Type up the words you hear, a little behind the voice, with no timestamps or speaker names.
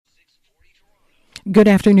Good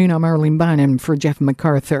afternoon. I'm Arlene Bynum for Jeff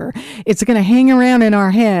MacArthur. It's going to hang around in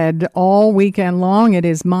our head all weekend long. It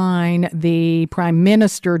is mine. The Prime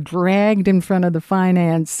Minister dragged in front of the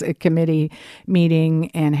Finance Committee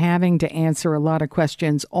meeting and having to answer a lot of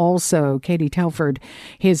questions. Also, Katie Telford,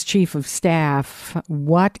 his Chief of Staff,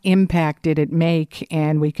 what impact did it make?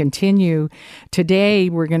 And we continue. Today,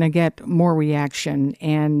 we're going to get more reaction.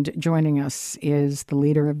 And joining us is the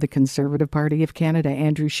leader of the Conservative Party of Canada,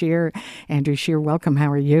 Andrew Scheer. Andrew Scheer, welcome.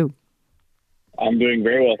 How are you? I'm doing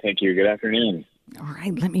very well, thank you. Good afternoon. All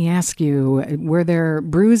right, let me ask you, were there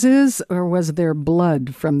bruises or was there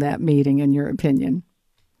blood from that meeting, in your opinion?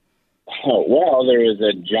 Oh, well, there was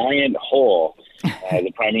a giant hole.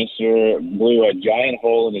 The Prime Minister blew a giant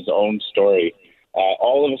hole in his own story.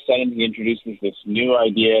 All of a sudden, he introduces this new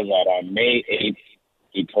idea that on May 8th,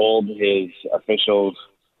 he told his officials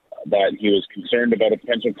that he was concerned about a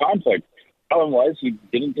potential conflict. The problem was he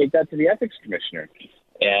didn't take that to the Ethics Commissioner.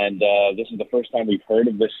 And this is the first time we've heard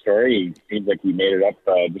of this story. It seems like he made it up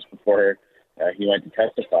just before he went to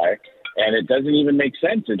testify. And it doesn't even make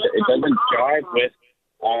sense. It doesn't jive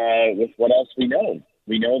with what else we know.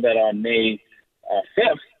 We know that on May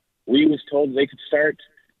 5th, we was told they could start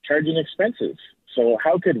charging expenses. So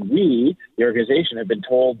how could we, the organization, have been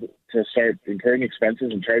told to start incurring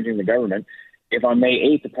expenses and charging the government if on May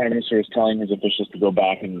 8th the Prime Minister is telling his officials to go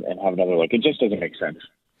back and have another look? It just doesn't make sense.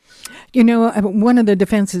 You know, one of the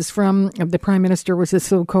defenses from the Prime Minister was the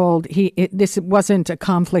so-called, this wasn't a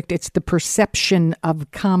conflict, it's the perception of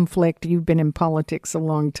conflict. You've been in politics a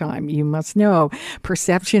long time. You must know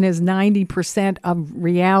perception is 90% of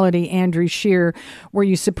reality. Andrew Scheer, were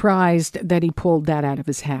you surprised that he pulled that out of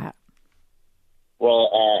his hat? Well,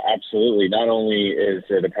 absolutely. Not only is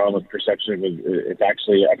it a problem with perception, it's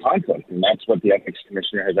actually a conflict. And that's what the Ethics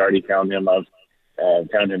Commissioner has already found him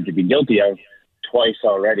to be guilty of twice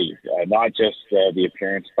already. Not just the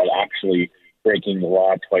appearance, but actually breaking the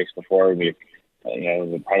law twice before. The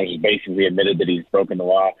Prime Minister basically admitted that he's broken the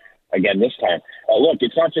law again this time. Look,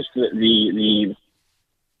 it's not just the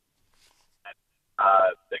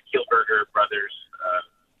Kielburger brothers,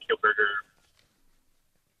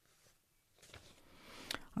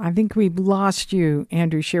 I think we've lost you,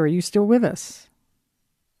 Andrew Scheer. Are you still with us?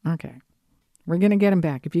 Okay. We're going to get him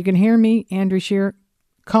back. If you can hear me, Andrew Scheer,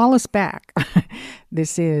 call us back.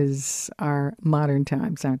 This is our modern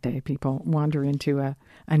times, aren't they? People wander into a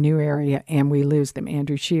new area and we lose them.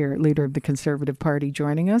 Andrew Scheer, leader of the Conservative Party,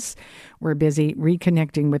 joining us. We're busy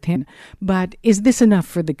reconnecting with him. But is this enough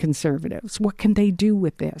for the Conservatives? What can they do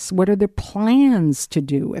with this? What are their plans to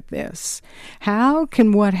do with this? How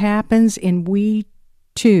can what happens in We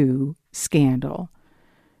Too scandal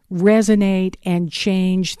resonate and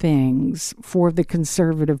change things for the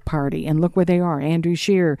Conservative Party? And look where they are. Andrew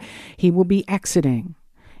Scheer, he will be exiting.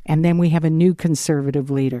 And then we have a new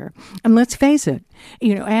Conservative leader. And let's face it,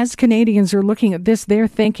 as Canadians are looking at this, they're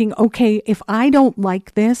thinking, okay, if I don't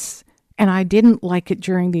like this, and I didn't like it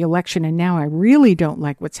during the election, and now I really don't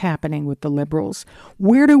like what's happening with the Liberals,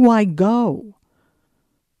 where do I go?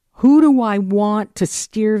 Who do I want to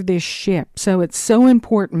steer this ship? So it's so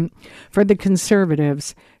important for the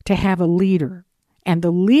Conservatives to have a leader. And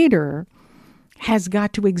the leader has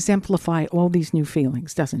got to exemplify all these new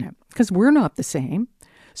feelings, doesn't it? Because we're not the same.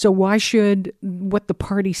 So why should what the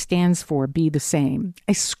party stands for be the same?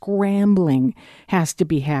 A scrambling has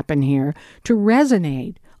to happen here to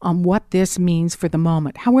resonate on what this means for the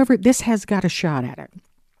moment. However, this has got a shot at it.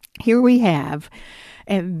 Here we have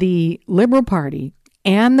the Liberal Party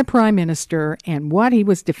and the Prime Minister, and what he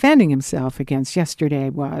was defending himself against yesterday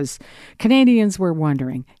was Canadians were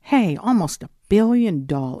wondering, hey, almost $1 billion.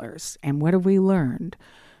 And what have we learned?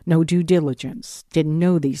 No due diligence, didn't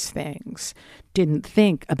know these things, didn't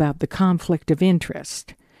think about the conflict of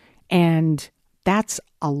interest. And that's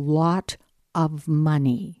a lot of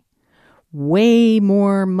money, way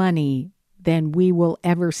more money than we will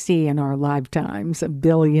ever see in our lifetimes, $1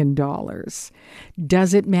 billion.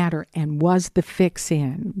 Does it matter? And was the fix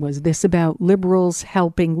in? Was this about Liberals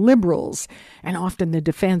helping Liberals? And often the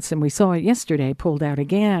defense, and we saw it yesterday, pulled out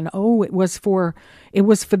again. Oh, it was for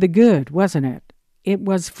the good, wasn't it? It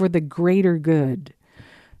was for the greater good.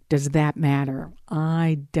 Does that matter?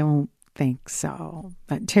 I don't think so.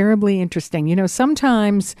 But terribly interesting.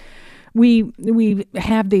 Sometimes we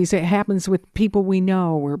have these, it happens with people we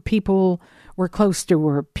know or people we're close to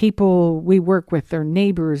or people we work with or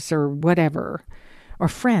neighbors or whatever or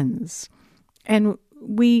friends. And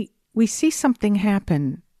we see something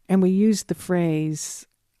happen and we use the phrase,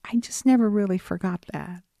 I just never really forgot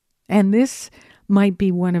that. And this might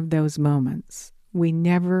be one of those moments. We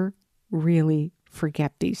never really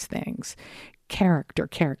forget these things.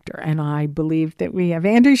 character. And I believe that we have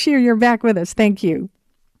Andrew Scheer. You're back with us. Thank you.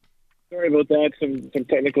 Sorry about that. Some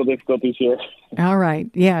technical difficulties here. All right.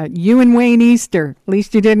 Yeah. You and Wayne Easter. At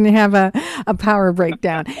least you didn't have a power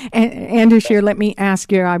breakdown. Andrew Scheer, let me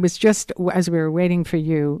ask you, I was just, as we were waiting for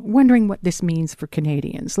you, wondering what this means for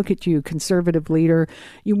Canadians. Look at you, conservative leader.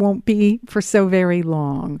 You won't be for so very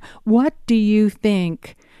long. What do you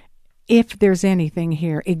think, if there's anything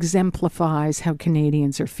here, exemplifies how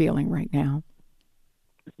Canadians are feeling right now?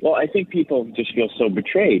 Well, I think people just feel so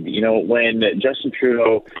betrayed. When Justin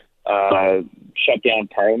Trudeau shut down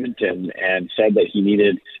Parliament and said that he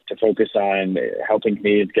needed to focus on helping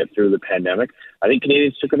Canadians get through the pandemic, I think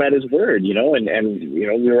Canadians took him at his word, and we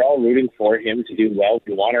were all rooting for him to do well.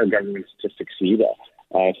 We want our governments to succeed,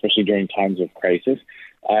 especially during times of crisis.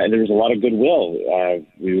 And there was a lot of goodwill.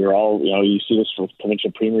 We were all, you see this with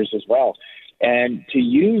provincial premiers as well. And to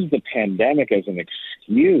use the pandemic as an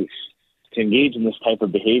excuse to engage in this type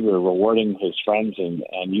of behavior, rewarding his friends and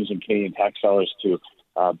using Canadian tax dollars to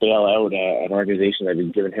bail out an organization that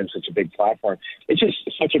had given him such a big platform. It's just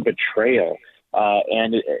such a betrayal.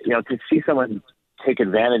 And to see someone take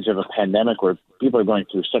advantage of a pandemic where people are going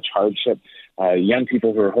through such hardship, young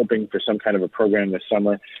people who are hoping for some kind of a program this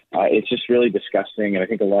summer, it's just really disgusting. And I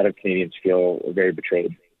think a lot of Canadians feel very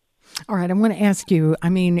betrayed. All right, I want to ask you,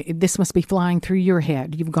 this must be flying through your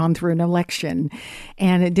head. You've gone through an election,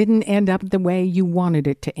 and it didn't end up the way you wanted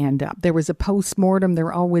it to end up. There was a post-mortem,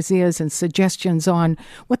 there always is, and suggestions on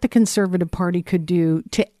what the Conservative Party could do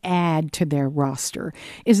to add to their roster.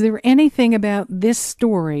 Is there anything about this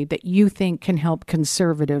story that you think can help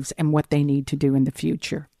Conservatives and what they need to do in the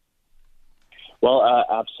future? Well,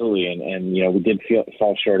 absolutely, and we did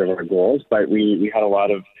fall short of our goals, but we had a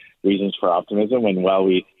lot of reasons for optimism, and while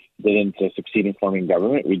we didn't succeed in forming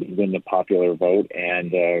government, we did win the popular vote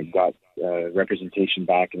and got representation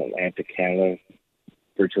back in Atlantic Canada,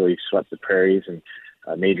 virtually swept the prairies, and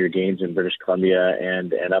major gains in British Columbia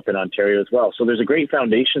and up in Ontario as well. So there's a great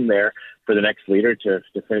foundation there for the next leader to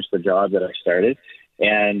finish the job that I started.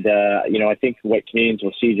 And, I think what Canadians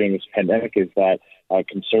will see during this pandemic is that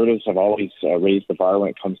Conservatives have always raised the bar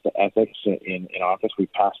when it comes to ethics in office. We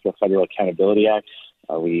passed the Federal Accountability Act.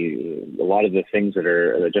 A lot of the things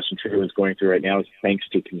that Justin Trudeau is going through right now is thanks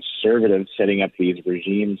to Conservatives setting up these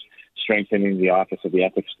regimes, strengthening the office of the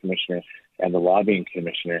Ethics Commissioner and the Lobbying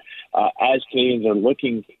Commissioner. As Canadians are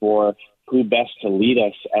looking for who best to lead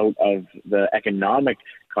us out of the economic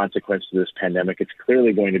consequence of this pandemic, it's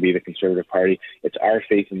clearly going to be the Conservative Party. It's our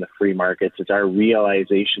faith in the free markets. It's our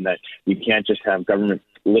realization that we can't just have government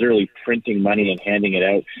literally printing money and handing it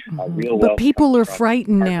out. But people are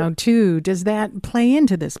frightened now, too. Does that play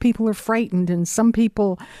into this? People are frightened, and some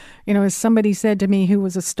people, as somebody said to me who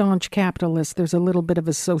was a staunch capitalist, there's a little bit of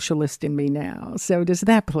a socialist in me now. So does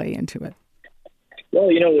that play into it? Well,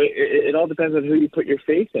 it all depends on who you put your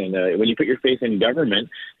faith in. When you put your faith in government,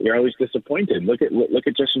 you're always disappointed. Look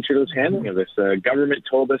at Justin Trudeau's handling of this. Government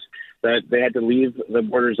told us that they had to leave the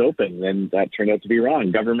borders open, and that turned out to be wrong.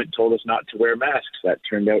 Government told us not to wear masks. That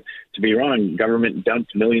turned out to be wrong. Government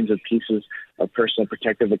dumped millions of pieces of personal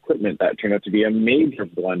protective equipment. That turned out to be a major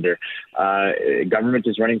blunder. Government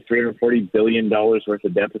is running $340 billion worth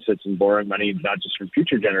of deficits and borrowing money, not just from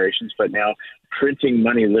future generations, but now printing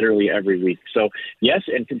money literally every week. So, yes,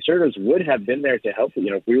 and Conservatives would have been there to help.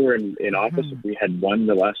 If we were in office, if we had won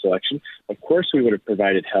the last election, of course we would have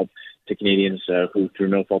provided help to Canadians who, through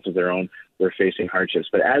no fault of their own, were facing hardships.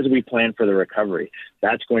 But as we plan for the recovery,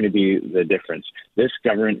 that's going to be the difference. This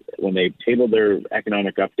government, when they tabled their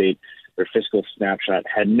economic update, their fiscal snapshot,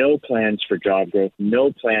 had no plans for job growth,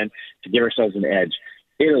 no plan to give ourselves an edge.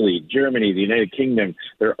 Italy, Germany, the United Kingdom,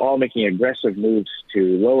 they're all making aggressive moves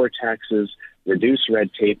to lower taxes, reduce red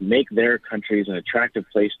tape, make their countries an attractive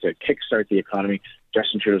place to kickstart the economy.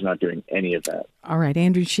 Justin Trudeau's not doing any of that. All right,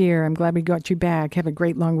 Andrew Scheer, I'm glad we got you back. Have a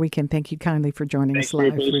great long weekend. Thank you kindly for joining us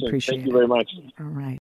live. We appreciate it. Thank you very much. All right.